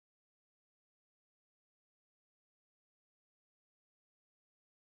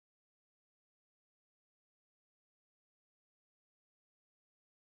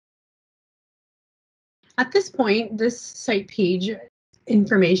At this point, this site page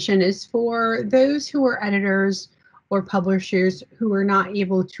information is for those who are editors or publishers who are not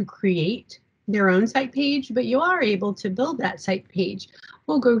able to create their own site page, but you are able to build that site page.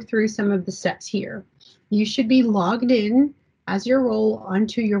 We'll go through some of the steps here. You should be logged in as your role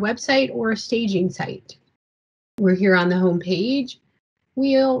onto your website or a staging site. We're here on the home page.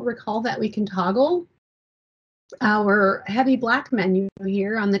 We'll recall that we can toggle our heavy black menu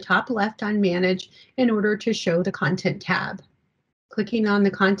here on the top left on Manage in order to show the Content tab. Clicking on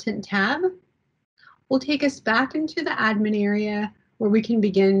the Content tab will take us back into the admin area where we can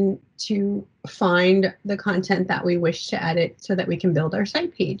begin to find the content that we wish to edit so that we can build our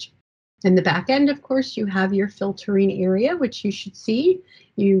site page. In the back end, of course, you have your filtering area, which you should see.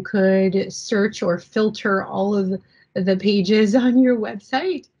 You could search or filter all of the pages on your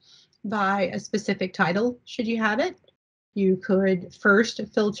website by a specific title, should you have it. You could first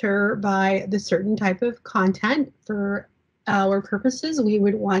filter by the certain type of content. For our purposes, we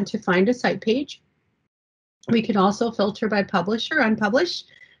would want to find a site page. We could also filter by publisher, unpublished.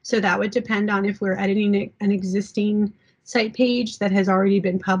 So that would depend on if we're editing an existing site page that has already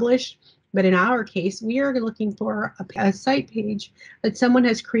been published. But in our case, we are looking for a site page that someone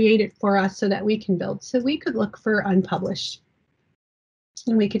has created for us so that we can build. So we could look for unpublished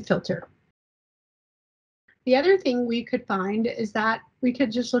and we could filter. The other thing we could find is that we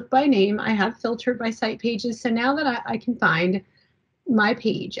could just look by name. I have filtered by site pages. So now that I can find my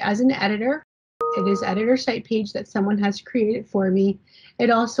page as an editor, it is editor site page that someone has created for me. It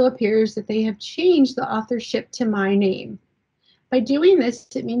also appears that they have changed the authorship to my name. By doing this,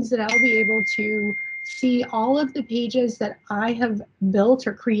 it means that I'll be able to see all of the pages that I have built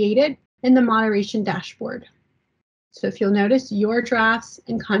or created in the moderation dashboard. So if you'll notice your drafts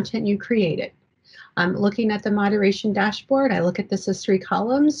and content you created. I'm looking at the moderation dashboard. I look at this as 3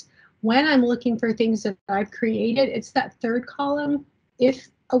 columns. When I'm looking for things that I've created, it's that 3rd column. If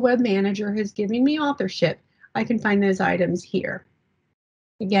a web manager has given me authorship, I can find those items here.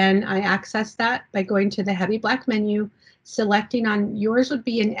 Again, I access that by going to the heavy black menu, selecting on yours would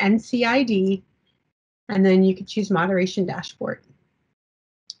be an NCID, and then you could choose moderation dashboard.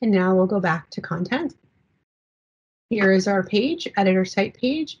 And now we'll go back to content. Here is our page, editor site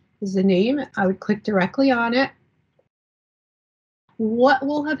page is the name. I would click directly on it. What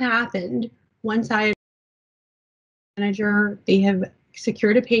will have happened once they have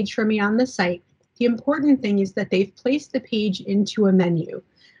secured a page for me on the site? The important thing is that they've placed the page into a menu.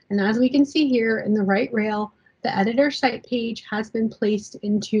 And as we can see here in the right rail, the editor site page has been placed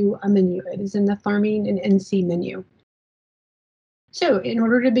into a menu. It is in the Farming and NC menu. So in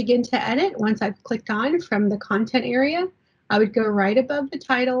order to begin to edit, once I've clicked on from the content area, I would go right above the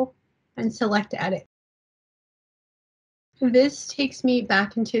title and select edit. This takes me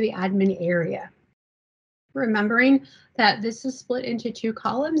back into the admin area. Remembering that this is split into 2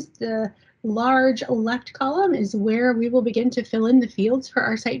 columns. The large left column is where we will begin to fill in the fields for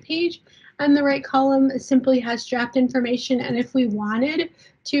our site page, and the right column simply has draft information. And if we wanted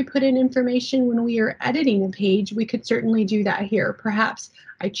to put in information when we are editing a page, we could certainly do that here. Perhaps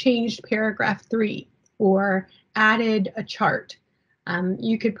I changed paragraph 3 or added a chart.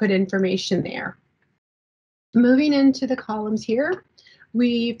 You could put information there. Moving into the columns here,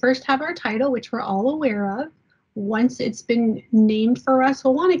 we first have our title, which we're all aware of. Once it's been named for us,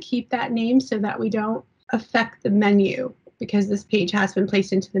 we'll want to keep that name so that we don't affect the menu, because this page has been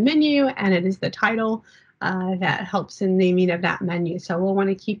placed into the menu and it is the title that helps in naming of that menu. So we'll want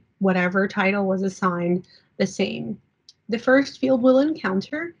to keep whatever title was assigned the same. The first field we'll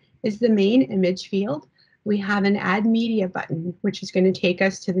encounter is the main image field. We have an Add Media button, which is going to take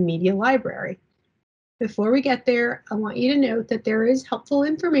us to the media library. Before we get there, I want you to note that there is helpful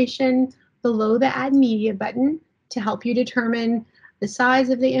information below the Add Media button to help you determine the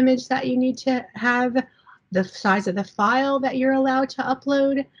size of the image that you need to have, the size of the file that you're allowed to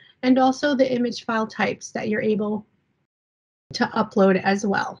upload, and also the image file types that you're able to upload as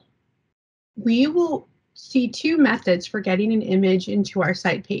well. We will see 2 methods for getting an image into our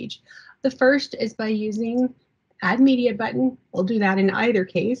site page. The first is by using Add Media button. We'll do that in either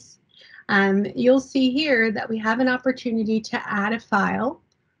case. You'll see here that we have an opportunity to add a file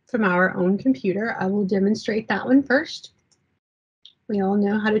from our own computer. I will demonstrate that one first. We all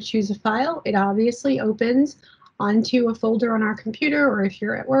know how to choose a file. It obviously opens onto a folder on our computer, or if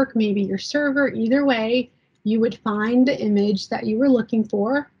you're at work, maybe your server. Either way, you would find the image that you were looking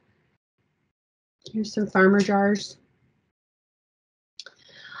for. Here's some farmer jars.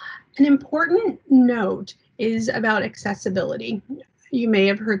 An important note is about accessibility. You may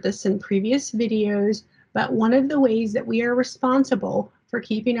have heard this in previous videos, but one of the ways that we are responsible for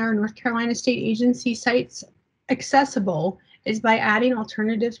keeping our North Carolina State Agency sites accessible is by adding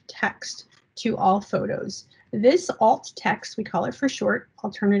alternative text to all photos. This alt text, we call it for short,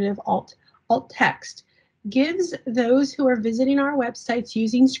 alternative alt text, gives those who are visiting our websites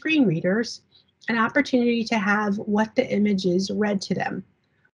using screen readers an opportunity to have what the image is read to them.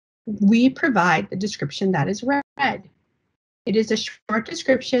 We provide the description that is read. It is a short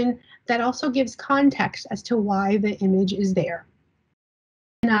description that also gives context as to why the image is there.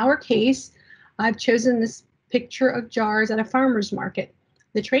 In our case, I've chosen this picture of jars at a farmer's market.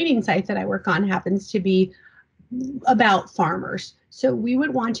 The training site that I work on happens to be about farmers, so we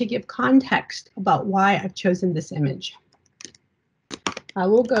would want to give context about why I've chosen this image. I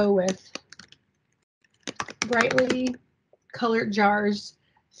will go with brightly colored jars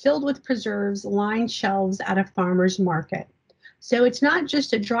filled with preserves line shelves at a farmer's market. So it's not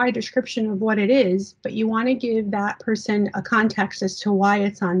just a dry description of what it is, but you want to give that person a context as to why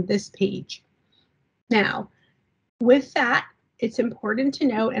it's on this page. Now, with that, it's important to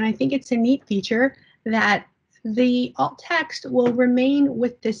note, and I think it's a neat feature, that the alt text will remain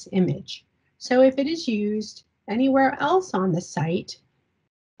with this image. So if it is used anywhere else on the site,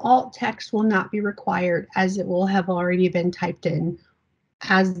 alt text will not be required, as it will have already been typed in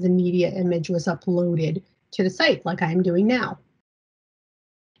as the media image was uploaded to the site, like I'm doing now.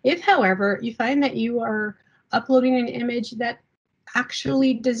 If, however, you find that you are uploading an image that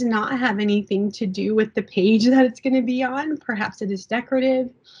actually does not have anything to do with the page that it's going to be on, perhaps it is decorative,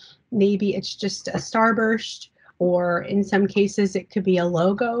 maybe it's just a starburst, or in some cases it could be a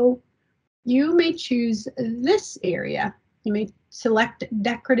logo, you may choose this area. You may select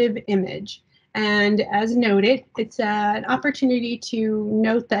decorative image. And as noted, it's an opportunity to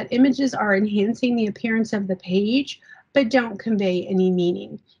note that images are enhancing the appearance of the page, but don't convey any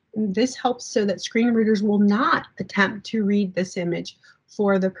meaning. And this helps so that screen readers will not attempt to read this image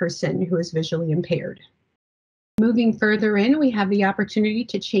for the person who is visually impaired. Moving further in, we have the opportunity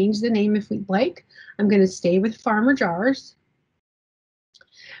to change the name if we'd like. I'm going to stay with Farmer Jars.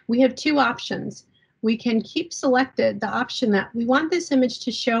 We have two options. We can keep selected the option that we want this image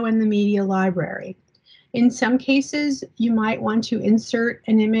to show in the media library. In some cases, you might want to insert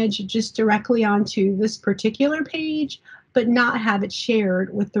an image just directly onto this particular page, but not have it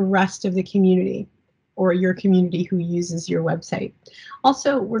shared with the rest of the community or your community who uses your website.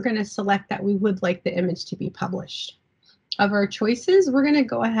 Also, we're going to select that we would like the image to be published. Of our choices, we're going to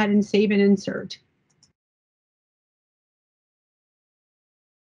go ahead and save and insert.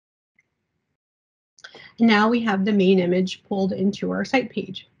 Now we have the main image pulled into our site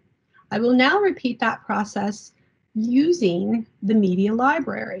page. I will now repeat that process using the media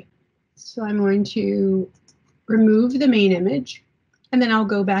library. So I'm going to remove the main image, and then I'll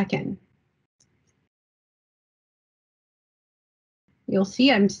go back in. You'll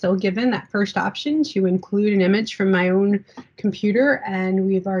see I'm still given that first option to include an image from my own computer, and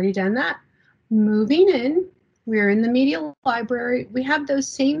we've already done that. Moving in, we're in the media library. We have those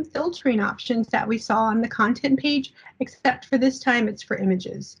same filtering options that we saw on the content page, except for this time it's for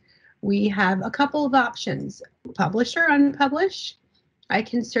images. We have a couple of options: publish or unpublish. I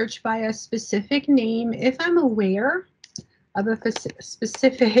can search by a specific name if I'm aware of a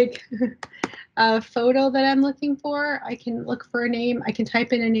specific photo that I'm looking for. I can look for a name, I can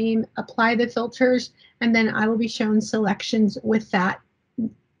type in a name, apply the filters, and then I will be shown selections with that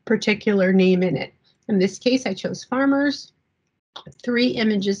particular name in it. In this case, I chose farmers. 3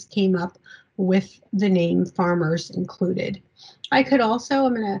 images came up with the name farmers included. I could also,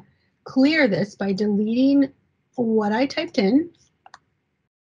 I'm going to clear this by deleting what I typed in,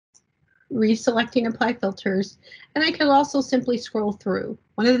 reselecting apply filters, and I could also simply scroll through.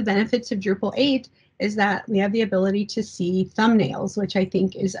 One of the benefits of Drupal 8 is that we have the ability to see thumbnails, which I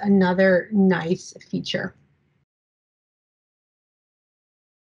think is another nice feature.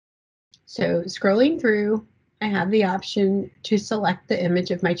 So scrolling through, I have the option to select the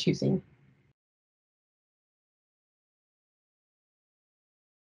image of my choosing.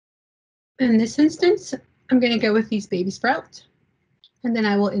 In this instance, I'm going to go with these baby sprouts, and then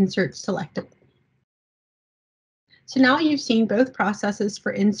I will insert selected. So now you've seen both processes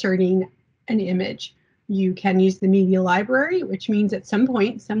for inserting an image. You can use the media library, which means at some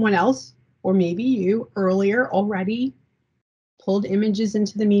point someone else, or maybe you earlier already, pulled images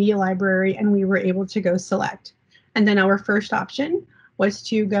into the media library and we were able to go select. And then our first option was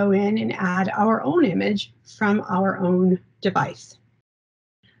to go in and add our own image from our own device.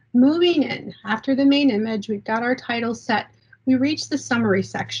 Moving in, after the main image, we've got our title set. We reach the summary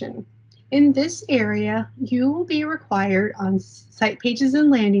section. In this area, you will be required on site pages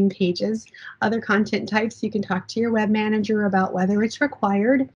and landing pages, other content types. You can talk to your web manager about whether it's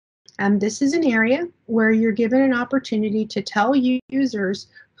required. This is an area where you're given an opportunity to tell users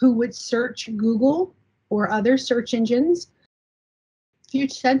who would search Google or other search engines a few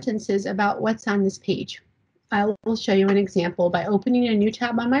sentences about what's on this page. I will show you an example by opening a new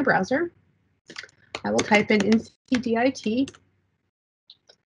tab on my browser. I will type in NCDIT,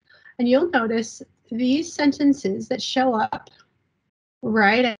 and you'll notice these sentences that show up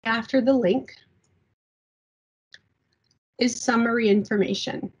right after the link is summary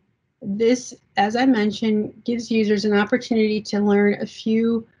information. This, as I mentioned, gives users an opportunity to learn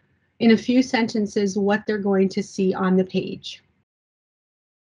in a few sentences what they're going to see on the page.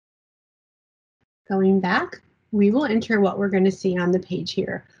 Going back, we will enter what we're going to see on the page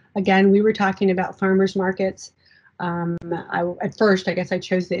here. Again, we were talking about farmers markets. At first, I guess I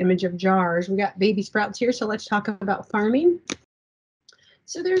chose the image of jars. We got baby sprouts here, so let's talk about farming.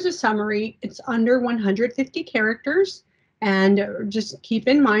 So there's a summary. It's under 150 characters. And just keep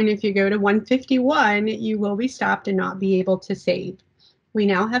in mind, if you go to 151, you will be stopped and not be able to save. We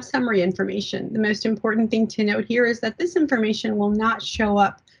now have summary information. The most important thing to note here is that this information will not show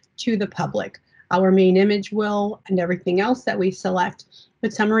up to the public. Our main image will, and everything else that we select,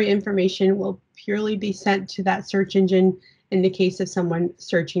 but summary information will purely be sent to that search engine in the case of someone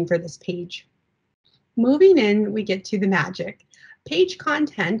searching for this page. Moving in, we get to the magic. Page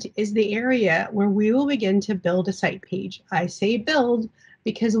content is the area where we will begin to build a site page. I say build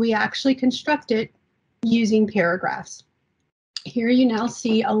because we actually construct it using paragraphs. Here you now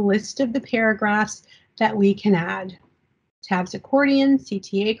see a list of the paragraphs that we can add. Tabs accordion,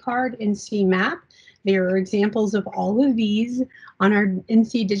 CTA card, and CMap. There are examples of all of these on our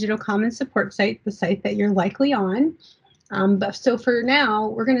NC Digital Commons support site, the site that you're likely on. So for now,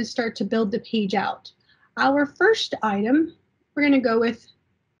 we're going to start to build the page out. Our first item, we're going to go with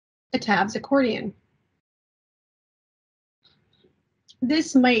a tabs accordion.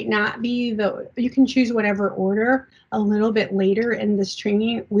 This might not be you can choose whatever order. A little bit later in this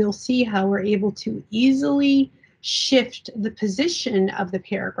training, we'll see how we're able to easily shift the position of the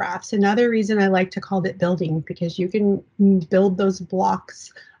paragraphs. Another reason I like to call it building, because you can build those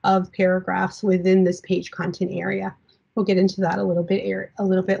blocks of paragraphs within this page content area. We'll get into that a little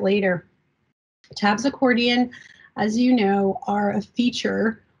bit later. Tabs accordion, as you know, are a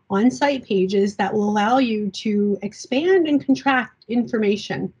feature on site pages that will allow you to expand and contract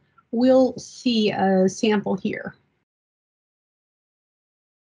information. We'll see a sample here.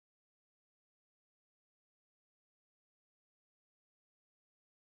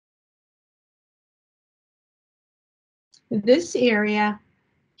 This area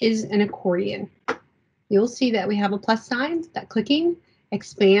is an accordion. You'll see that we have a plus sign that clicking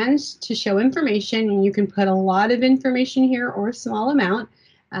expands to show information, and you can put a lot of information here or a small amount.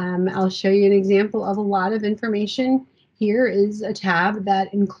 I'll show you an example of a lot of information. Here is a tab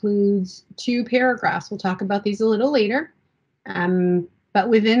that includes 2 paragraphs. We'll talk about these a little later. But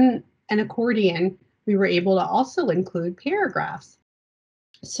within an accordion, we were able to also include paragraphs.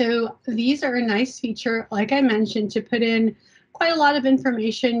 So these are a nice feature, like I mentioned, to put in quite a lot of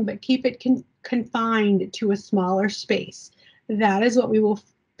information, but keep it confined to a smaller space. That is what we will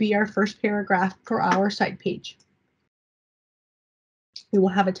be our first paragraph for our site page. We will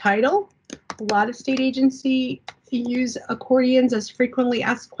have a title. A lot of state agencies use accordions as frequently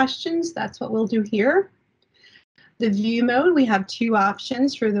asked questions. That's what we'll do here. The view mode, we have 2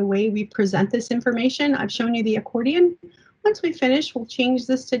 options for the way we present this information. I've shown you the accordion. Once we finish, we'll change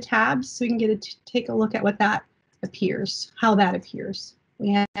this to tabs so we can get to take a look at what that appears, how that appears.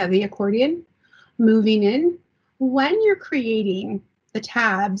 We have the accordion. Moving in, when you're creating the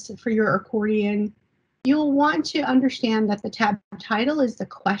tabs for your accordion, you'll want to understand that the tab title is the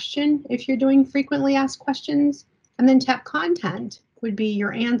question if you're doing frequently asked questions, and then tab content would be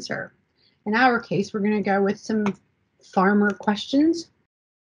your answer. In our case, we're going to go with some farmer questions.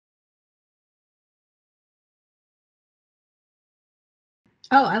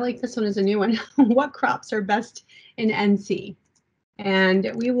 Oh, I like this one as a new one. What crops are best in NC? And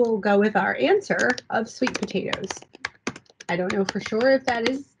we will go with our answer of sweet potatoes. I don't know for sure if that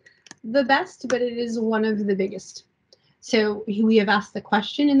is the best, but it is one of the biggest. So we have asked the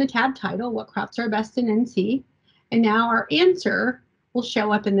question in the tab title, what crops are best in NC? And now our answer will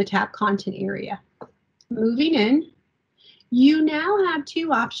show up in the tab content area. Moving in, you now have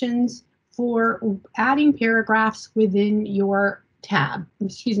 2 options for adding paragraphs within your tab,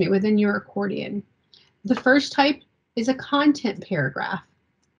 within your accordion. The first type is a content paragraph.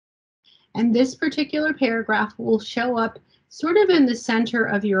 And this particular paragraph will show up sort of in the center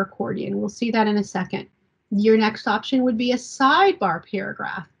of your accordion. We'll see that in a second. Your next option would be a sidebar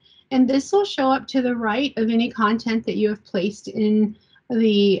paragraph, and this will show up to the right of any content that you have placed in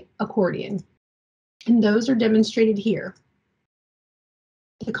the accordion, and those are demonstrated here.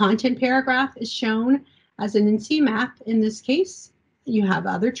 The content paragraph is shown as an NC map. In this case, you have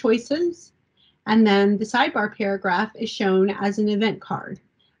other choices, and then the sidebar paragraph is shown as an event card.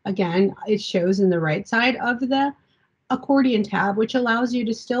 Again, it shows in the right side of the accordion tab, which allows you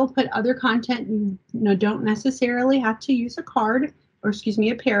to still put other content. You don't necessarily have to use a card, or excuse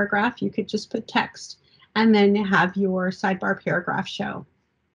me, a paragraph. You could just put text and then have your sidebar paragraph show.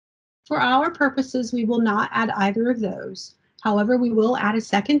 For our purposes, we will not add either of those. However, we will add a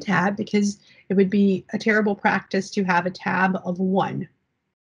second tab because it would be a terrible practice to have a tab of one.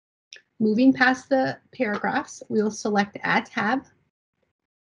 Moving past the paragraphs, we'll select Add Tab,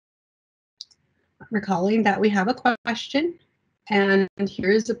 recalling that we have a question, and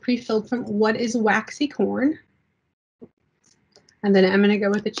here's a pre-filled from what is waxy corn? And then I'm going to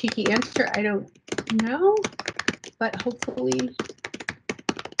go with a cheeky answer. I don't know, but hopefully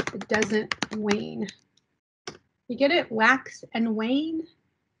it doesn't wane. You get it? Wax and wane?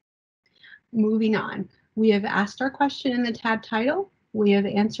 Moving on. We have asked our question in the tab title. We have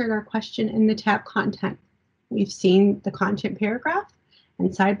answered our question in the tab content. We've seen the content paragraph and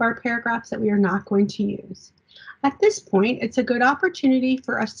sidebar paragraphs that we are not going to use. At this point, it's a good opportunity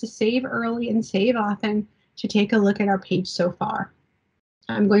for us to save early and save often to take a look at our page so far.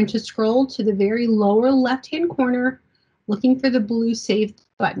 I'm going to scroll to the very lower left-hand corner, looking for the blue Save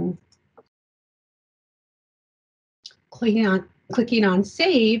button. Clicking on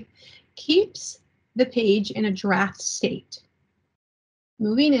Save keeps the page in a draft state.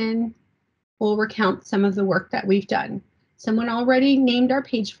 Moving in, we'll recount some of the work that we've done. Someone already named our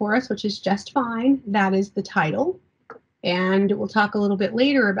page for us, which is just fine. That is the title. And we'll talk a little bit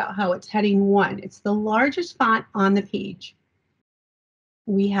later about how it's heading 1. It's the largest font on the page.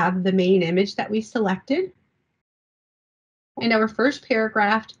 We have the main image that we selected and our first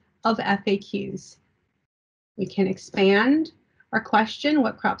paragraph of FAQs. We can expand our question,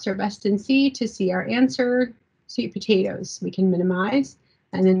 what crops are best in seed, to see our answer, sweet potatoes. We can minimize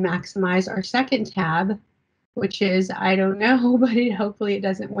and then maximize our second tab, which is, I don't know, but hopefully it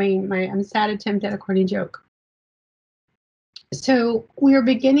doesn't wane. My sad attempt at a corny joke. So we are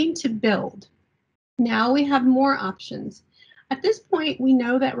beginning to build. Now we have more options. At this point, we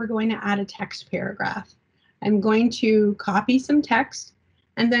know that we're going to add a text paragraph. I'm going to copy some text,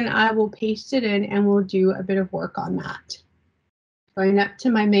 and then I will paste it in and we'll do a bit of work on that. Going up to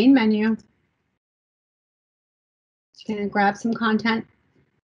my main menu. Just going to grab some content.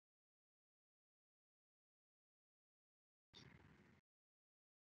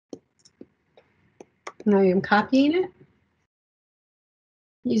 And I am copying it.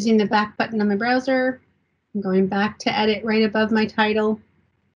 Using the back button on my browser. I'm going back to edit right above my title.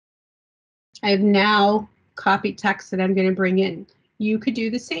 I have now copied text that I'm going to bring in. You could do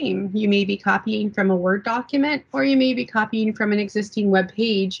the same. You may be copying from a Word document, or you may be copying from an existing web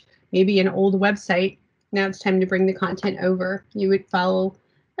page, maybe an old website. Now it's time to bring the content over. You would follow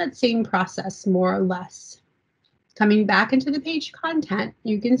that same process, more or less. Coming back into the page content,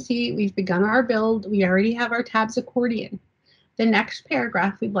 you can see we've begun our build. We already have our tabs accordion. The next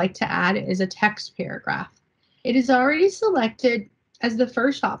paragraph we'd like to add is a text paragraph. It is already selected as the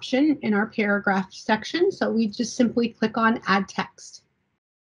first option in our paragraph section, so we just simply click on Add Text.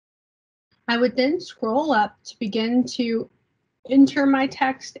 I would then scroll up to begin to enter my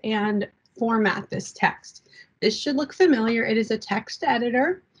text and format this text. This should look familiar. It is a text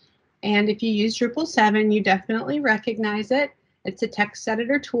editor, and if you use Drupal 7, you definitely recognize it. It's a text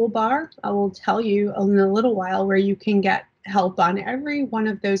editor toolbar. I will tell you in a little while where you can get help on every one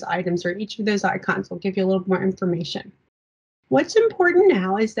of those items, or each of those icons will give you a little more information. What's important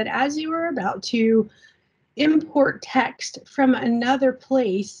now is that as you are about to import text from another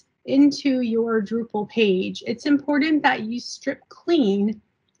place into your Drupal page, it's important that you strip clean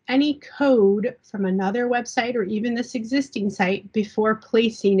any code from another website or even this existing site before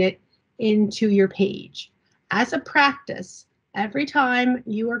placing it into your page. As a practice, every time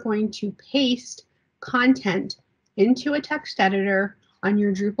you are going to paste content into a text editor on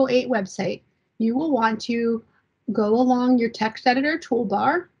your Drupal 8 website, you will want to go along your text editor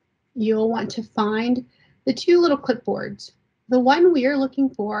toolbar. You'll want to find the two little clipboards. The one we are looking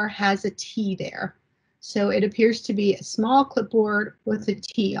for has a T there. So it appears to be a small clipboard with a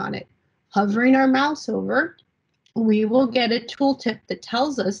T on it. Hovering our mouse over, we will get a tooltip that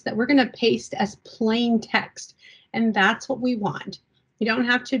tells us that we're going to paste as plain text. And that's what we want. You don't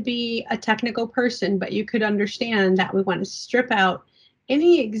have to be a technical person, but you could understand that we want to strip out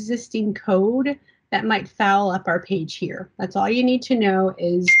any existing code that might foul up our page here. That's all you need to know.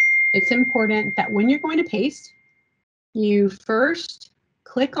 Is it's important that when you're going to paste, you first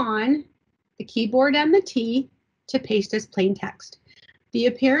click on the keyboard and the T to paste as plain text. The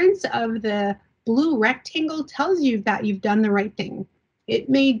appearance of the blue rectangle tells you that you've done the right thing. It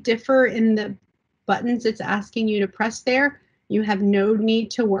may differ in the buttons it's asking you to press there. You have no need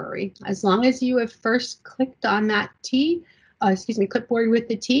to worry. As long as you have first clicked on that clipboard with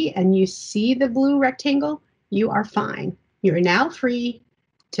the T, and you see the blue rectangle, you are fine. You are now free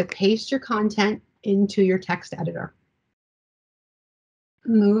to paste your content into your text editor.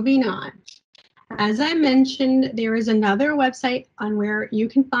 Moving on. As I mentioned, there is another website on where you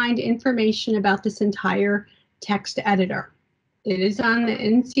can find information about this entire text editor. It is on the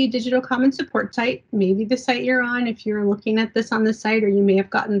NC Digital Commons support site, maybe the site you're on if you're looking at this on the site, or you may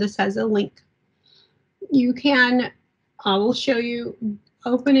have gotten this as a link. You can, I will show you,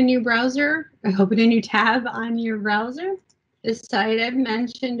 open a new tab on your browser. The site I've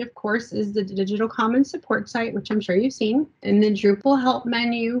mentioned, of course, is the Digital Commons support site, which I'm sure you've seen. In the Drupal help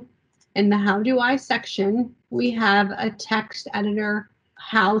menu, in the How Do I section, we have a text editor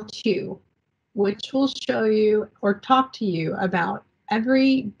how-to, which will show you or talk to you about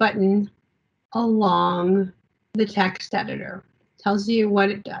every button along the text editor. Tells you what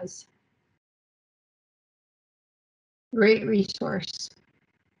it does. Great resource.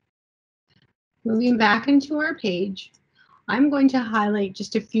 Moving back into our page, I'm going to highlight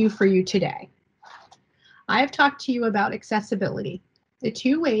just a few for you today. I have talked to you about accessibility. The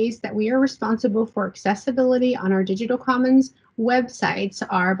two ways that we are responsible for accessibility on our Digital Commons websites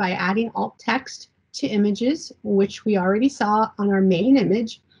are by adding alt text to images, which we already saw on our main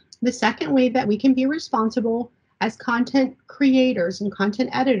image. The second way that we can be responsible as content creators and content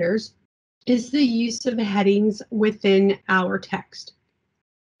editors is the use of headings within our text.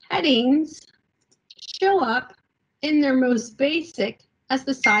 Headings show up in their most basic as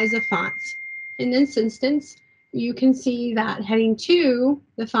the size of fonts. In this instance, you can see that heading 2,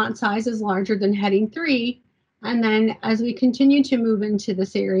 the font size is larger than heading 3. And then as we continue to move into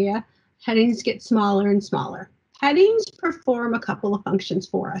this area, headings get smaller and smaller. Headings perform a couple of functions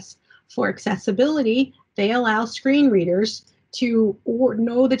for us. For accessibility, they allow screen readers to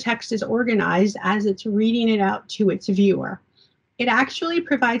know the text is organized as it's reading it out to its viewer. It actually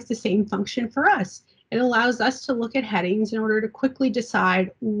provides the same function for us. It allows us to look at headings in order to quickly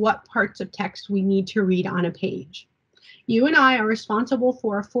decide what parts of text we need to read on a page. You and I are responsible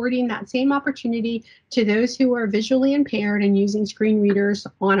for affording that same opportunity to those who are visually impaired and using screen readers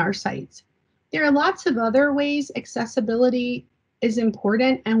on our sites. There are lots of other ways accessibility is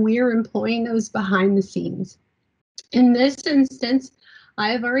important, and we are employing those behind the scenes. In this instance,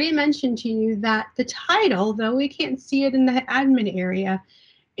 I have already mentioned to you that the title, though we can't see it in the admin area,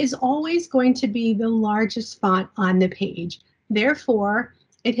 is always going to be the largest font on the page. Therefore,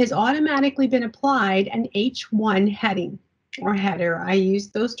 it has automatically been applied an H1 heading or header. I use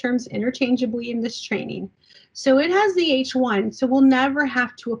those terms interchangeably in this training. So it has the H1, so we'll never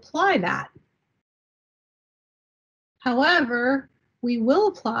have to apply that. However, we will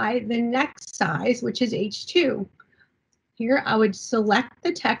apply the next size, which is H2. Here, I would select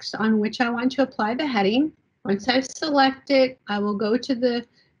the text on which I want to apply the heading. Once I've selected, I will go to the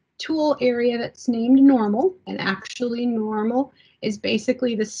tool area that's named normal, and actually normal is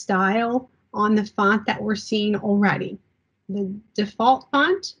basically the style on the font that we're seeing already. The default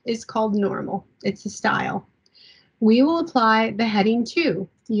font is called normal. It's a style. We will apply the heading 2.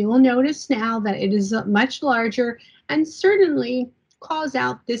 You will notice now that it is much larger and certainly calls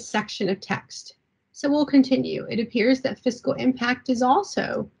out this section of text. So we'll continue. It appears that fiscal impact is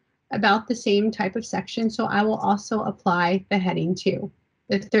also about the same type of section, so I will also apply the heading 2.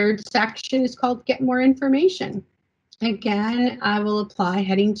 The third section is called Get More Information. Again, I will apply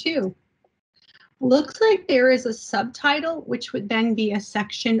heading 2. Looks like there is a subtitle, which would then be a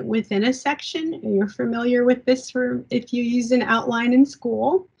section within a section. You're familiar with this if you use an outline in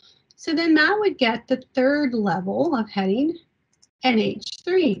school. So then that would get the third level of heading,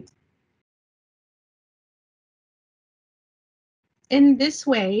 NH3. In this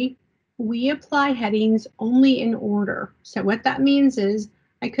way, we apply headings only in order. So what that means is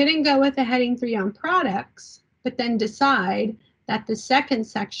I couldn't go with a heading 3 on products, but then decide that the second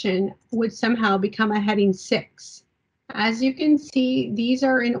section would somehow become a heading 6. As you can see, these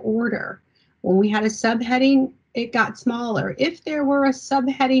are in order. When we had a subheading, it got smaller. If there were a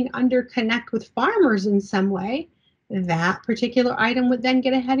subheading under Connect with Farmers in some way, that particular item would then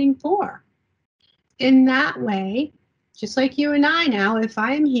get a heading 4. In that way, Just like you and I now, if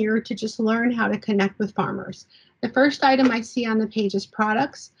I am here to just learn how to connect with farmers, the first item I see on the page is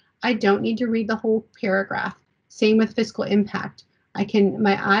products. I don't need to read the whole paragraph. Same with fiscal impact.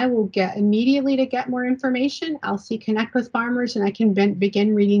 My eye will get immediately to get more information. I'll see connect with farmers and I can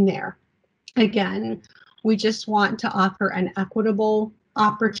begin reading there. Again, we just want to offer an equitable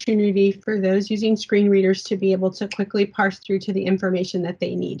opportunity for those using screen readers to be able to quickly parse through to the information that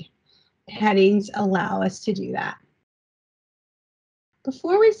they need. Headings allow us to do that.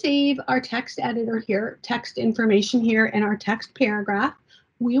 Before we save our text editor here, text information here in our text paragraph,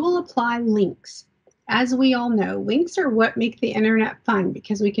 we will apply links. As we all know, links are what make the internet fun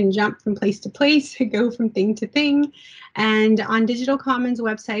because we can jump from place to place, go from thing to thing. And on Digital Commons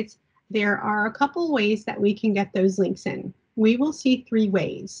websites, there are a couple ways that we can get those links in. We will see 3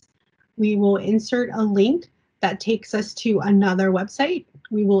 ways. We will insert a link that takes us to another website.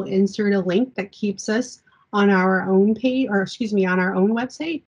 We will insert a link that keeps us on our own page, or excuse me, on our own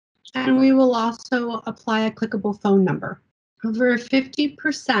website. And we will also apply a clickable phone number. Over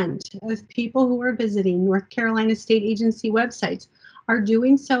 50% of people who are visiting North Carolina State Agency websites are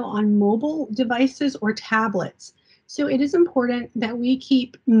doing so on mobile devices or tablets. So it is important that we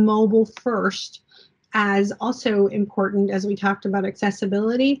keep mobile first, as also important as we talked about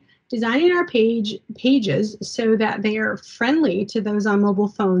accessibility, designing our pages so that they are friendly to those on mobile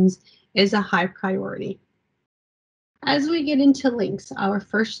phones is a high priority. As we get into links, our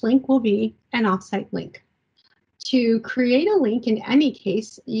first link will be an offsite link. To create a link in any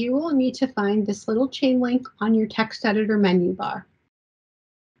case, you will need to find this little chain link on your text editor menu bar.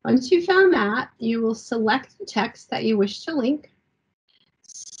 Once you found that, you will select the text that you wish to link,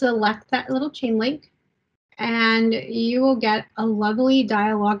 select that little chain link, and you will get a lovely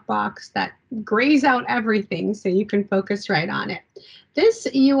dialog box that grays out everything so you can focus right on it. This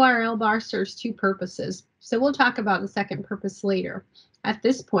URL bar serves 2 purposes, so we'll talk about the second purpose later. At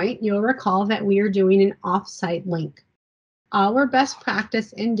this point, you'll recall that we are doing an offsite link. Our best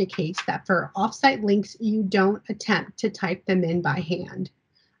practice indicates that for offsite links, you don't attempt to type them in by hand.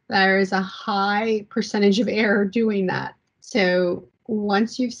 There is a high percentage of error doing that. So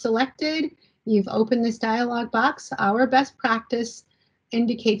once you've selected, you've opened this dialog box, our best practice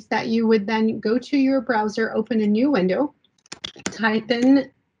indicates that you would then go to your browser, open a new window, type in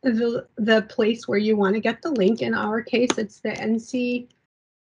the place where you want to get the link. In our case, it's the NC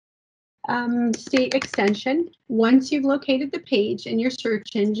State extension. Once you've located the page in your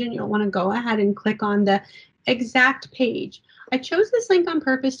search engine, you'll want to go ahead and click on the exact page. I chose this link on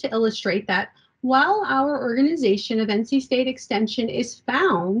purpose to illustrate that while our organization of NC State Extension is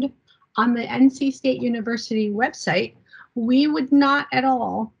found on the NC State University website, we would not at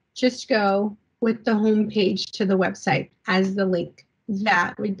all just go with the home page to the website as the link.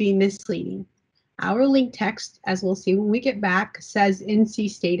 That would be misleading. Our link text, as we'll see when we get back, says NC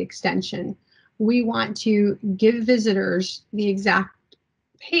State Extension. We want to give visitors the exact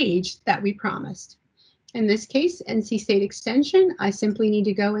page that we promised. In this case, NC State Extension, I simply need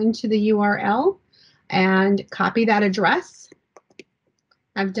to go into the URL and copy that address.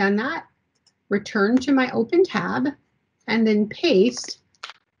 I've done that. Return to my open tab and then paste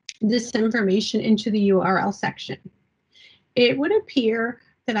this information into the URL section. It would appear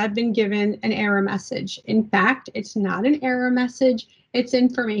that I've been given an error message. In fact, it's not an error message, it's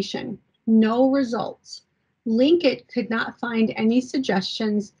information. No results. Linkit could not find any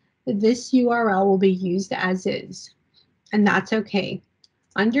suggestions. This URL will be used as is, and that's okay.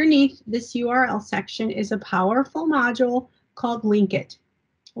 Underneath this URL section is a powerful module called Linkit.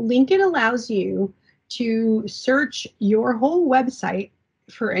 Linkit allows you to search your whole website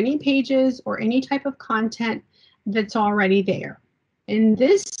for any pages or any type of content that's already there. In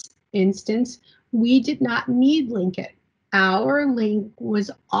this instance, we did not need Linkit. Our link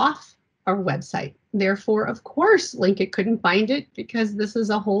was off our website. Therefore, of course, Linkit couldn't find it because this is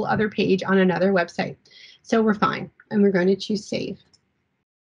a whole other page on another website. So we're fine, and we're going to choose Save.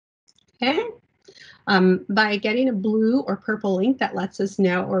 Okay. By getting a blue or purple link that lets us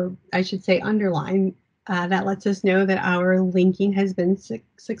know, or I should say underline, that lets us know that our linking has been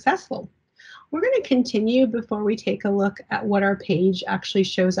successful. We're going to continue before we take a look at what our page actually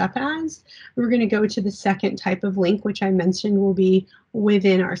shows up as. We're going to go to the second type of link, which I mentioned will be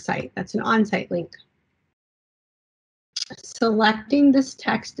within our site. That's an on-site link. Selecting this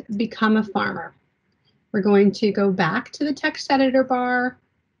text, Become a Farmer. We're going to go back to the text editor bar,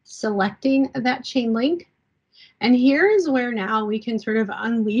 selecting that chain link. And here is where now we can sort of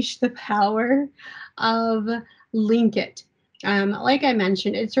unleash the power of Linkit. Like I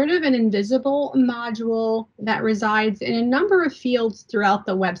mentioned, it's sort of an invisible module that resides in a number of fields throughout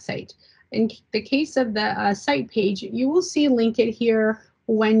the website. In the case of the site page, you will see link it here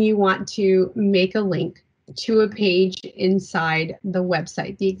when you want to make a link to a page inside the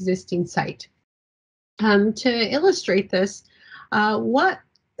website, the existing site. To illustrate this, what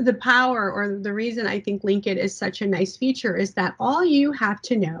the power or the reason I think link it is such a nice feature is that all you have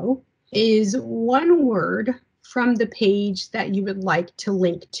to know is one word from the page that you would like to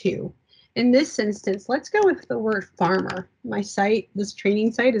link to. In this instance, let's go with the word farmer. My site, this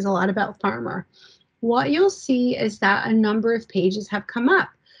training site, is a lot about farmer. What you'll see is that a number of pages have come up.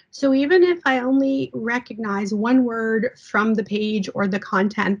 So even if I only recognize one word from the page or the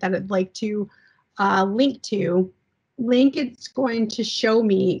content that I'd like to link to, it's going to show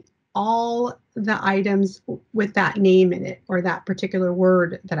me all the items with that name in it or that particular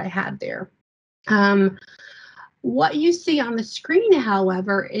word that I had there. What you see on the screen,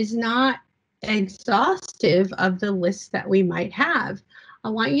 however, is not exhaustive of the list that we might have. I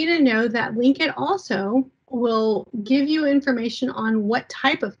want you to know that link it also will give you information on what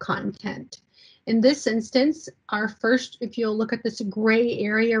type of content. In this instance, our first, if you'll look at this gray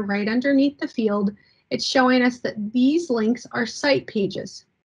area right underneath the field, it's showing us that these links are site pages.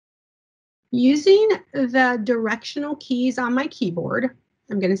 Using the directional keys on my keyboard,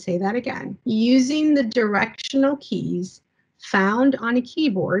 I'm going to say that again. Using the directional keys found on a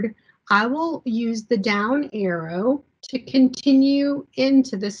keyboard, I will use the down arrow to continue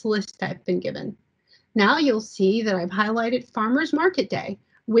into this list I've been given. Now you'll see that I've highlighted Farmers Market Day,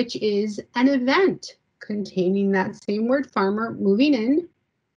 which is an event containing that same word farmer. Moving in,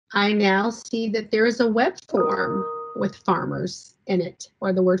 I now see that there is a web form with farmers in it,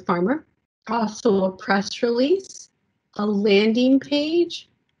 or the word farmer. Also a press release, a landing page,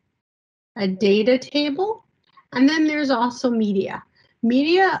 a data table, and then there's also media.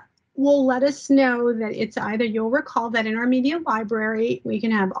 Media will let us know that it's either, you'll recall that in our media library, we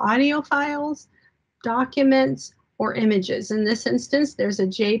can have audio files, documents, or images. In this instance, there's a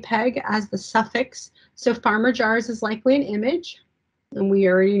JPEG as the suffix. So Farmer Jars is likely an image, and we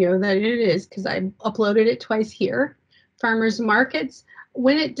already know that it is because I uploaded it twice here. Farmers Markets,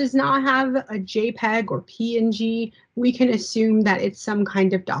 when it does not have a JPEG or PNG, we can assume that it's some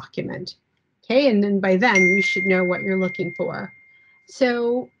kind of document. Okay, and then by then you should know what you're looking for.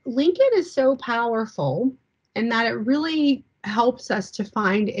 So link it is so powerful in that it really helps us to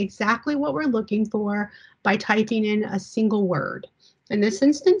find exactly what we're looking for by typing in a single word. In this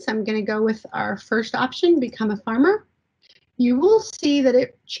instance, I'm going to go with our first option, become a farmer. You will see that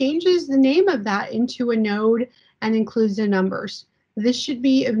it changes the name of that into a node and includes the numbers. This should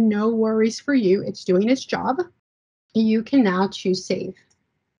be of no worries for you. It's doing its job. You can now choose save.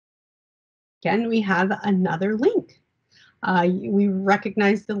 Again, we have another link. We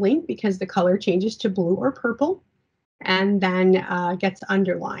recognize the link because the color changes to blue or purple and then gets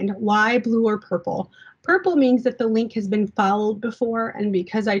underlined. Why blue or purple? Purple means that the link has been followed before, and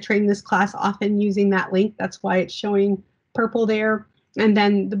because I train this class often using that link, that's why it's showing purple there. And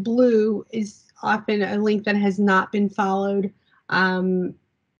then the blue is often a link that has not been followed. Or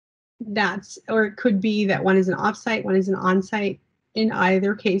it could be that one is an offsite, one is an onsite. In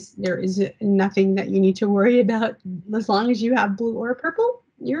either case, there is nothing that you need to worry about. As long as you have blue or purple,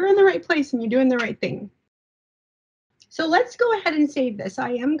 you're in the right place and you're doing the right thing. So let's go ahead and save this.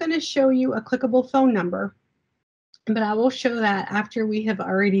 I am going to show you a clickable phone number, but I will show that after we have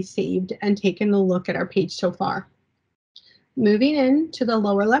already saved and taken a look at our page so far. Moving in to the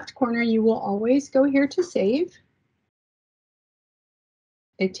lower left corner, you will always go here to save.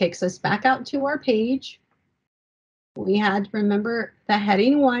 It takes us back out to our page. We had, remember, the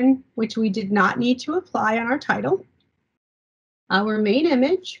heading 1, which we did not need to apply on our title. Our main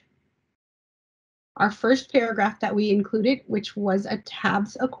image. Our first paragraph that we included, which was a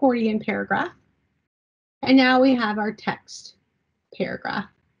tabs accordion paragraph. And now we have our text paragraph.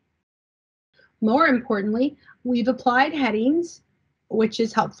 More importantly, we've applied headings, which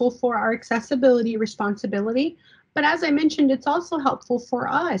is helpful for our accessibility responsibility. But as I mentioned, it's also helpful for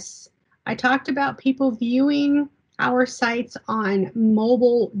us. I talked about people viewing our sites on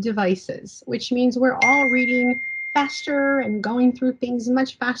mobile devices, which means we're all reading faster and going through things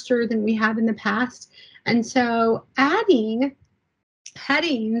much faster than we have in the past. And so adding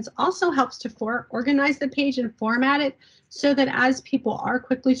headings also helps to organize the page and format it so that as people are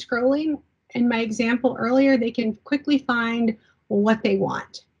quickly scrolling, in my example earlier, they can quickly find what they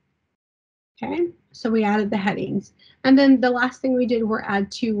want. Okay, so we added the headings. And then the last thing we did were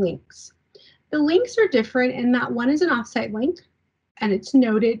add 2 links. The links are different in that one is an offsite link, and it's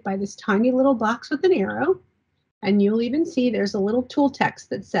noted by this tiny little box with an arrow. And you'll even see there's a little tool text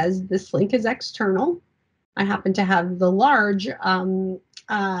that says this link is external. I happen to have the large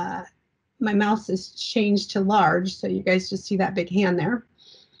my mouse is changed to large, so you guys just see that big hand there.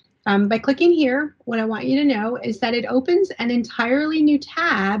 By clicking here, what I want you to know is that it opens an entirely new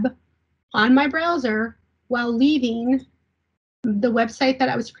tab on my browser while leaving the website that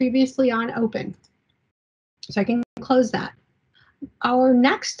I was previously on open. So I can close that. Our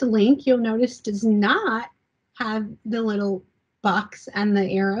next link, you'll notice, does not have the little box and the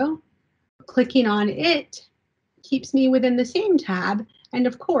arrow. Clicking on it keeps me within the same tab, and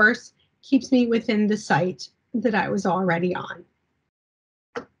of course, keeps me within the site that I was already on.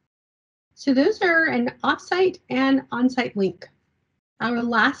 So those are an offsite and onsite link. Our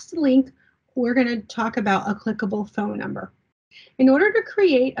last link, we're going to talk about a clickable phone number. In order to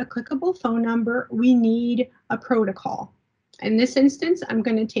create a clickable phone number, we need a protocol. In this instance, I'm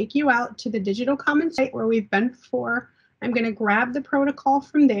going to take you out to the Digital Commons site where we've been before. I'm going to grab the protocol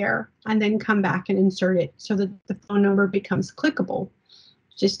from there and then come back and insert it so that the phone number becomes clickable.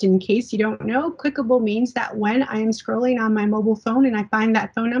 Just in case you don't know, clickable means that when I am scrolling on my mobile phone and I find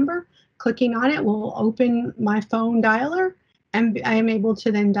that phone number, clicking on it will open my phone dialer, and I am able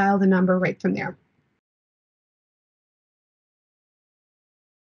to then dial the number right from there.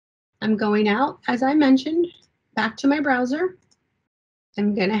 I'm going out, as I mentioned, back to my browser.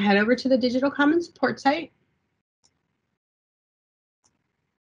 I'm going to head over to the Digital Commons support site.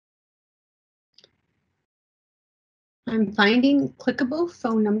 I'm finding clickable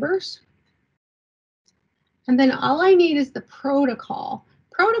phone numbers. And then all I need is the protocol.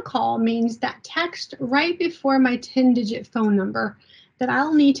 Protocol means that text right before my 10-digit phone number that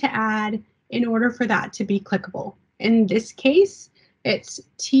I'll need to add in order for that to be clickable. In this case, it's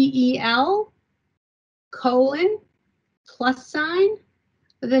TEL : +,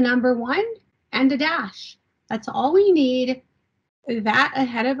 the number 1, and a dash. That's all we need. That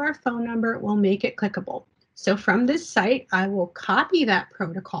ahead of our phone number will make it clickable. So from this site, I will copy that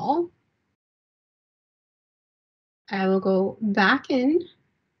protocol. I will go back in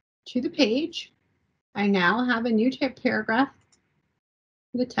to the page. I now have a new paragraph,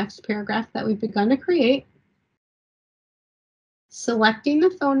 the text paragraph that we've begun to create. Selecting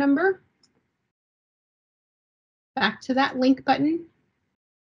the phone number, back to that link button,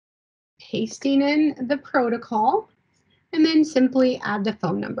 pasting in the protocol, and then simply add the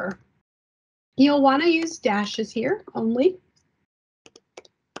phone number. You'll want to use dashes here only.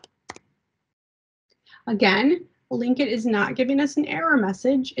 Again, Linkit is not giving us an error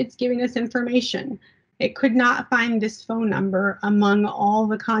message, it's giving us information. It could not find this phone number among all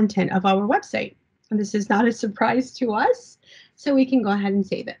the content of our website. And this is not a surprise to us, so we can go ahead and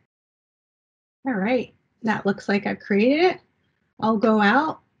save it. All right, that looks like I've created it. I'll go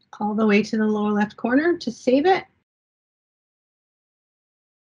out all the way to the lower left corner to save it.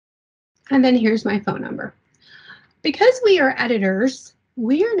 And then here's my phone number. Because we are editors,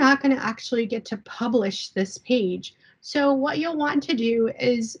 we are not going to actually get to publish this page. So what you'll want to do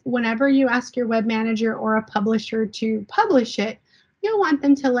is whenever you ask your web manager or a publisher to publish it, you'll want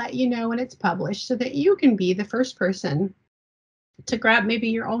them to let you know when it's published so that you can be the first person to grab maybe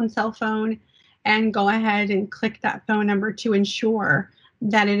your own cell phone and go ahead and click that phone number to ensure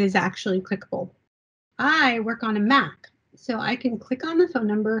that it is actually clickable. I work on a Mac, so I can click on the phone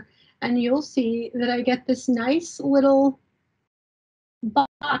number and you'll see that I get this nice little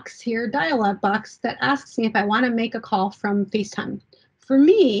box here, dialog box, that asks me if I want to make a call from FaceTime. For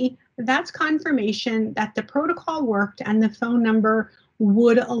me, that's confirmation that the protocol worked and the phone number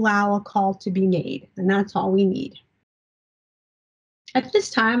would allow a call to be made, and that's all we need. At this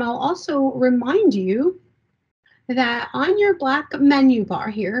time, I'll also remind you that on your black menu bar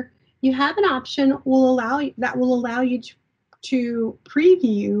here, you have an option that will allow you to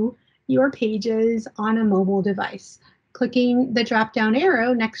preview your pages on a mobile device. Clicking the drop-down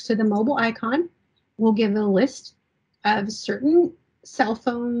arrow next to the mobile icon will give a list of certain cell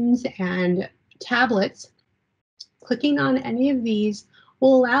phones and tablets. Clicking on any of these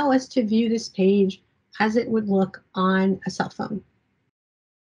will allow us to view this page as it would look on a cell phone.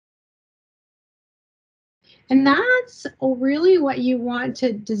 And that's really what you want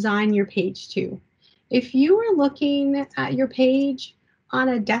to design your page to. If you are looking at your page on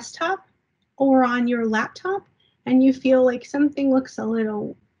a desktop or on your laptop and you feel like something looks a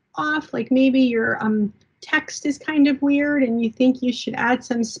little off, like maybe your text is kind of weird and you think you should add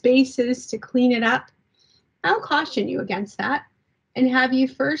some spaces to clean it up, I'll caution you against that and have you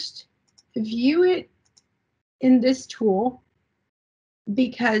first view it in this tool,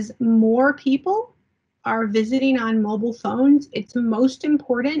 because more people are visiting on mobile phones. It's most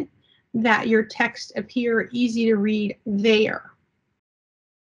important that your text appear easy to read there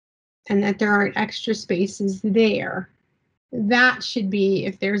and that there aren't extra spaces there. That should be,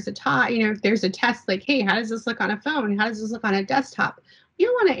 if there's a if there's a test like, hey, how does this look on a phone? How does this look on a desktop? You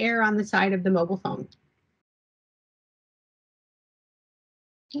want to err on the side of the mobile phone.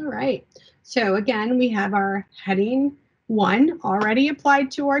 All right. So again, we have our heading 1 already applied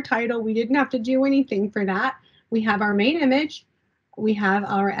to our title. We didn't have to do anything for that. We have our main image. We have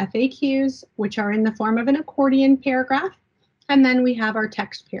our FAQs, which are in the form of an accordion paragraph. And then we have our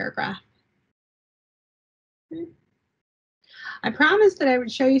text paragraph. I promised that I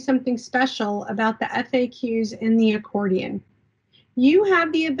would show you something special about the FAQs in the accordion. You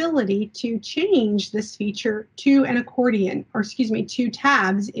have the ability to change this feature to an accordion, or excuse me, to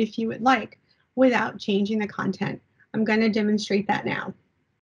tabs if you would like, without changing the content. I'm going to demonstrate that now.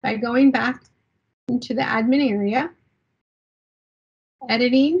 By going back into the admin area,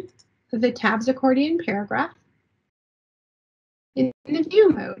 editing the tabs accordion paragraph. In the view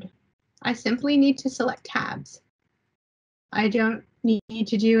mode, I simply need to select tabs. I don't need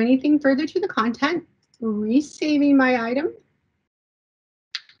to do anything further to the content. Resaving my item.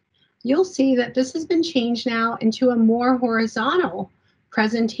 You'll see that this has been changed now into a more horizontal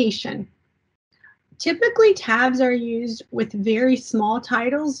presentation. Typically, tabs are used with very small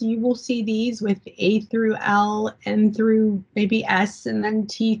titles. You will see these with A through L, N through maybe S, and then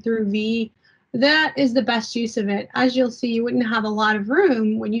T through V. That is the best use of it. As you'll see, you wouldn't have a lot of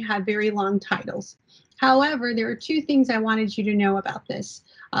room when you have very long titles. However, there are two things I wanted you to know about this.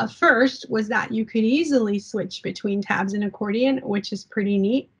 First was that you could easily switch between tabs and accordion, which is pretty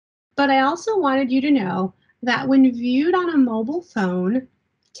neat. But I also wanted you to know that when viewed on a mobile phone,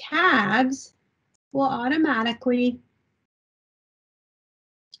 tabs will automatically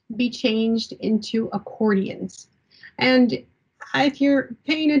be changed into accordions. And if you're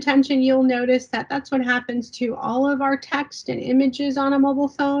paying attention, you'll notice that that's what happens to all of our text and images on a mobile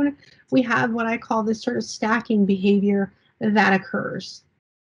phone. We have what I call this sort of stacking behavior that occurs.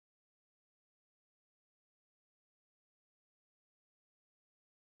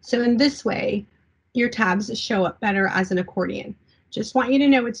 So in this way, your tabs show up better as an accordion. Just want you to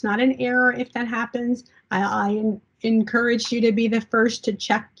know it's not an error if that happens. I encourage you to be the first to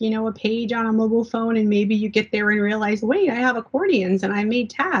check, a page on a mobile phone, and maybe you get there and realize, wait, I have accordions and I made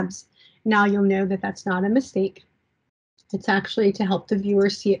tabs. Now you'll know that that's not a mistake. It's actually to help the viewer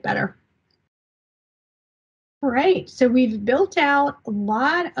see it better. All right, so we've built out a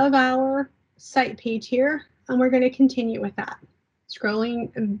lot of our site page here, and we're going to continue with that. Scrolling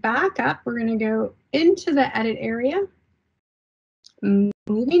back up, we're going to go into the edit area,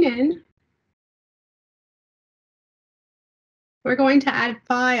 moving in. We're going to add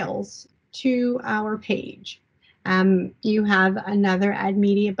files to our page. You have another Add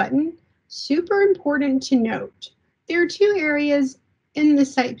Media button. Super important to note, there are two areas in the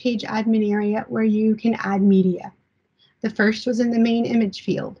site page admin area where you can add media. The first was in the main image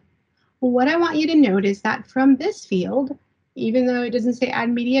field. Well, what I want you to note is that from this field, even though it doesn't say add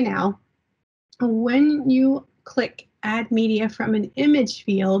media now, when you click add media from an image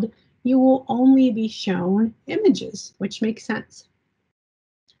field, you will only be shown images, which makes sense.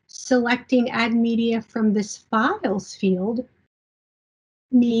 Selecting add media from this files field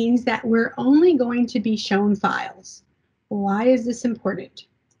means that we're only going to be shown files. Why is this important?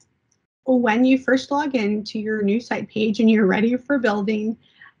 When you first log in to your new site page and you're ready for building,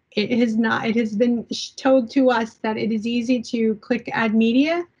 it has been told to us that it is easy to click add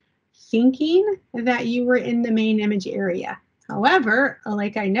media thinking that you were in the main image area. However,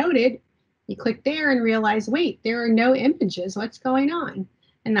 like I noted, you click there and realize, wait, there are no images. What's going on?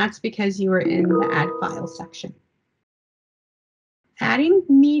 And that's because you were in the add files section. Adding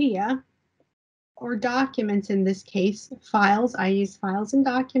media or documents, in this case, files, I use files and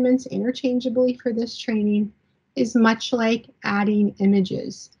documents interchangeably for this training, is much like adding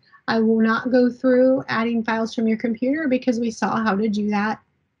images. I will not go through adding files from your computer because we saw how to do that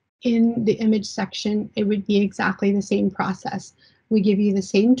in the image section. It would be exactly the same process. We give you the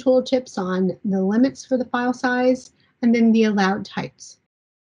same tooltips on the limits for the file size and then the allowed types.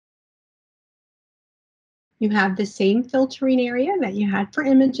 You have the same filtering area that you had for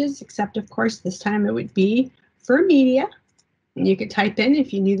images, except of course this time it would be for media. And you could type in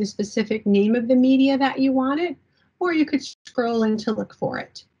if you knew the specific name of the media that you wanted, or you could scroll in to look for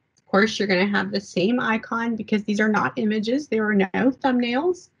it. Of course, you're going to have the same icon because these are not images. There are no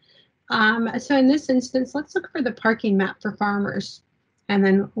thumbnails. So in this instance, let's look for the parking map for farmers, and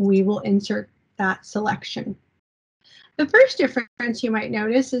then we will insert that selection. The first difference you might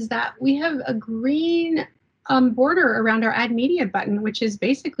notice is that we have a green border around our Add Media button, which is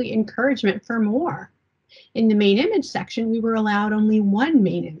basically encouragement for more. In the main image section, we were allowed only one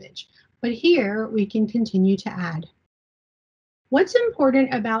main image, but here we can continue to add. What's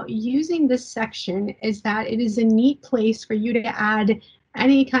important about using this section is that it is a neat place for you to add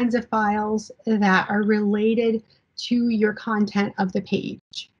any kinds of files that are related to your content of the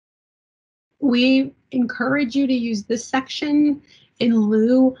page. We encourage you to use this section in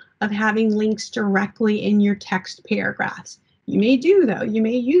lieu of having links directly in your text paragraphs. You may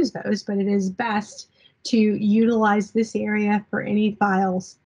use those, but it is best to utilize this area for any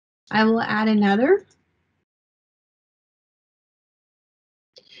files. I will add another.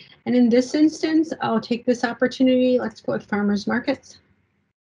 And in this instance, I'll take this opportunity, let's go with farmers markets,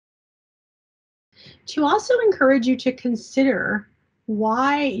 to also encourage you to consider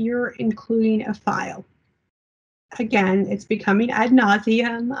why you're including a file. Again, it's becoming ad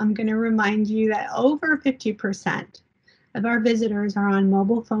nauseum. I'm going to remind you that over 50% of our visitors are on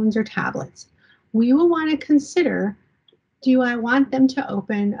mobile phones or tablets. We will want to consider, do I want them to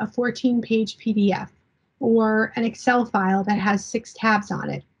open a 14-page PDF or an Excel file that has 6 tabs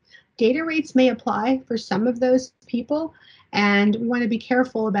on it? Data rates may apply for some of those people, and we want to be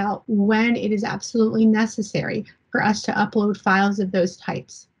careful about when it is absolutely necessary for us to upload files of those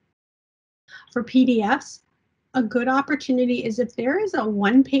types. For PDFs, a good opportunity is if there is a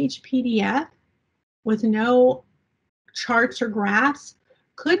 1-page PDF with no charts or graphs,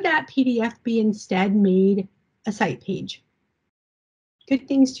 could that PDF be instead made a site page? Good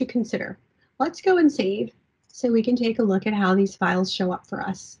things to consider. Let's go and save so we can take a look at how these files show up for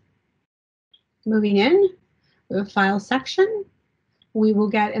us. Moving in, the file section, we will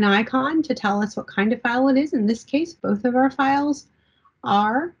get an icon to tell us what kind of file it is. In this case, both of our files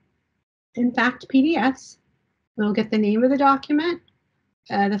are, in fact, PDFs. We'll get the name of the document,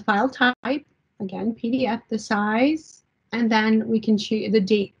 the file type, again, PDF, the size, and then we can choose, the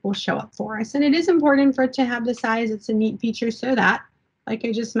date will show up for us. And it is important for it to have the size. It's a neat feature so that, like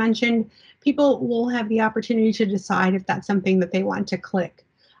I just mentioned, people will have the opportunity to decide if that's something that they want to click.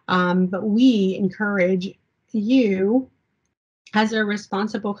 But we encourage you, as a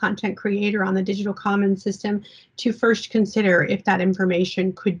responsible content creator on the Digital Commons system, to first consider if that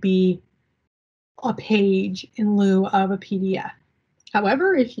information could be a page in lieu of a PDF.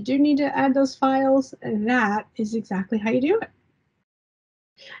 However, if you do need to add those files, that is exactly how you do it.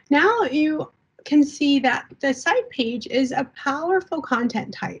 Now you can see that the site page is a powerful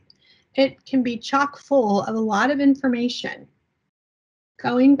content type. It can be chock full of a lot of information.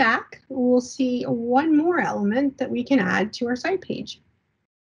 Going back, we'll see one more element that we can add to our site page.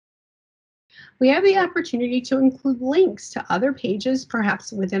 We have the opportunity to include links to other pages,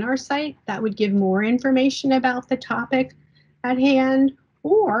 perhaps within our site, that would give more information about the topic at hand,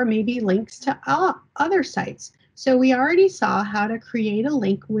 or maybe links to other sites. So we already saw how to create a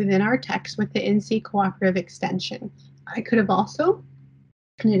link within our text with the NC Cooperative extension. I could have also,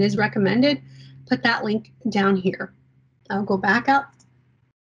 and it is recommended, put that link down here. I'll go back up.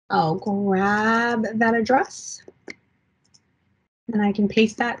 I'll grab that address and I can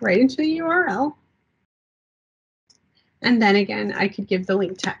paste that right into the URL. And then again, I could give the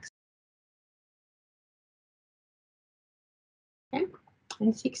link text. Okay,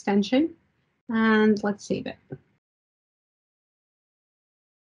 NC extension, and let's save it.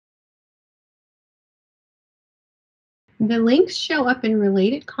 The links show up in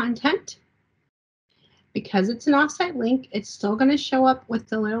related content. Because it's an offsite link, it's still going to show up with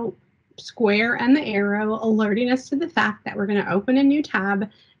the little square and the arrow alerting us to the fact that we're going to open a new tab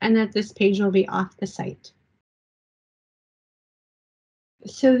and that this page will be off the site.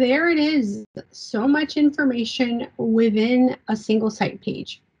 So there it is, so much information within a single site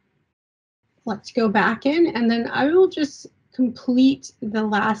page. Let's go back in, and then I will just complete the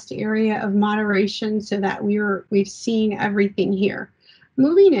last area of moderation so that we've seen everything here.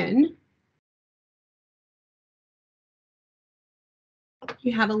 Moving in,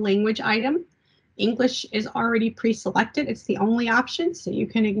 you have a language item. English is already pre-selected. It's the only option, so you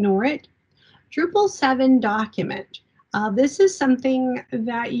can ignore it. Drupal 7 document. This is something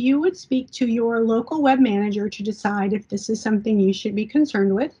that you would speak to your local web manager to decide if this is something you should be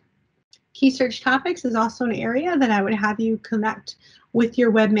concerned with. Key search topics is also an area that I would have you connect with your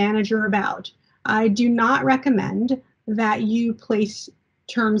web manager about. I do not recommend that you place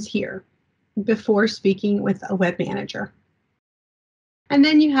terms here before speaking with a web manager. And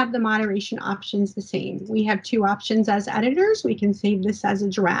then you have the moderation options the same. We have two options as editors. We can save this as a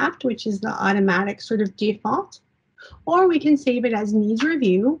draft, which is the automatic sort of default, or we can save it as needs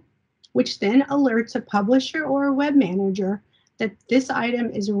review, which then alerts a publisher or a web manager that this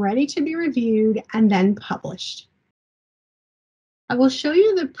item is ready to be reviewed and then published. I will show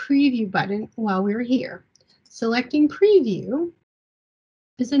you the preview button while we're here. Selecting preview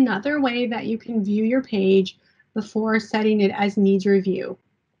is another way that you can view your page before setting it as needs review.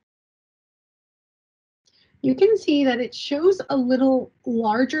 You can see that it shows a little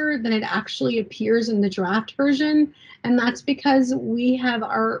larger than it actually appears in the draft version, and that's because we have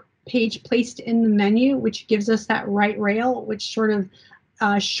our page placed in the menu, which gives us that right rail, which sort of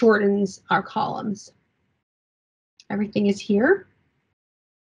shortens our columns. Everything is here.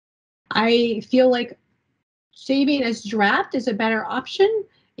 I feel like saving as draft is a better option.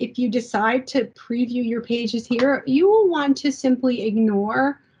 If you decide to preview your pages here, you will want to simply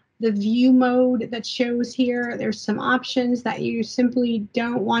ignore the view mode that shows here. There's some options that you simply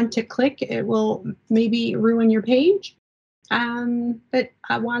don't want to click. It will maybe ruin your page. But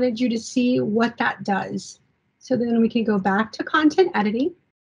I wanted you to see what that does. So then we can go back to content editing.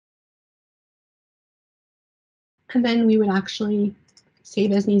 And then we would actually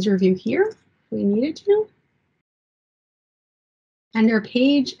save as needs review here if we needed to. And our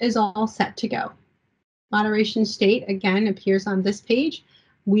page is all set to go. Moderation state, again, appears on this page.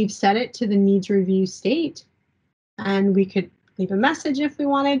 We've set it to the needs review state, and we could leave a message if we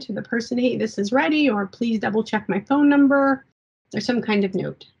wanted to the person, hey, this is ready, or please double check my phone number, or some kind of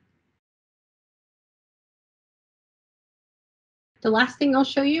note. The last thing I'll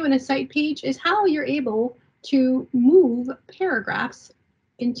show you in a site page is how you're able to move paragraphs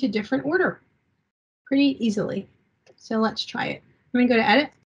into different order pretty easily. So let's try it. I'm going to go to edit.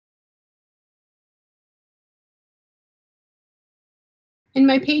 In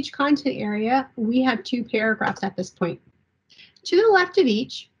my page content area, we have 2 paragraphs at this point. To the left of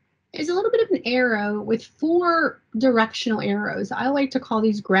each is a little bit of an arrow with 4 directional arrows. I like to call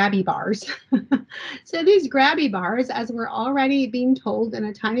these grabby bars. So these grabby bars, as we're already being told in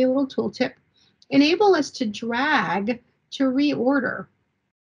a tiny little tooltip, enable us to drag to reorder.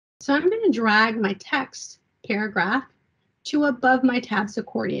 So I'm going to drag my text paragraph to above my tabs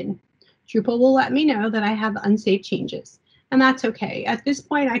accordion. Drupal will let me know that I have unsaved changes, and that's okay. At this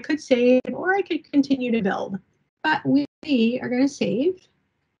point, I could save or I could continue to build, but we are going to save.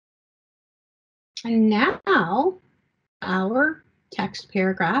 And now our text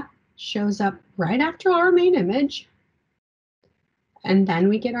paragraph shows up right after our main image, and then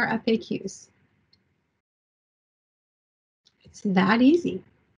we get our FAQs. It's that easy.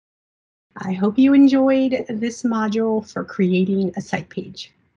 I hope you enjoyed this module for creating a site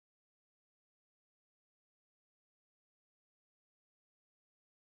page.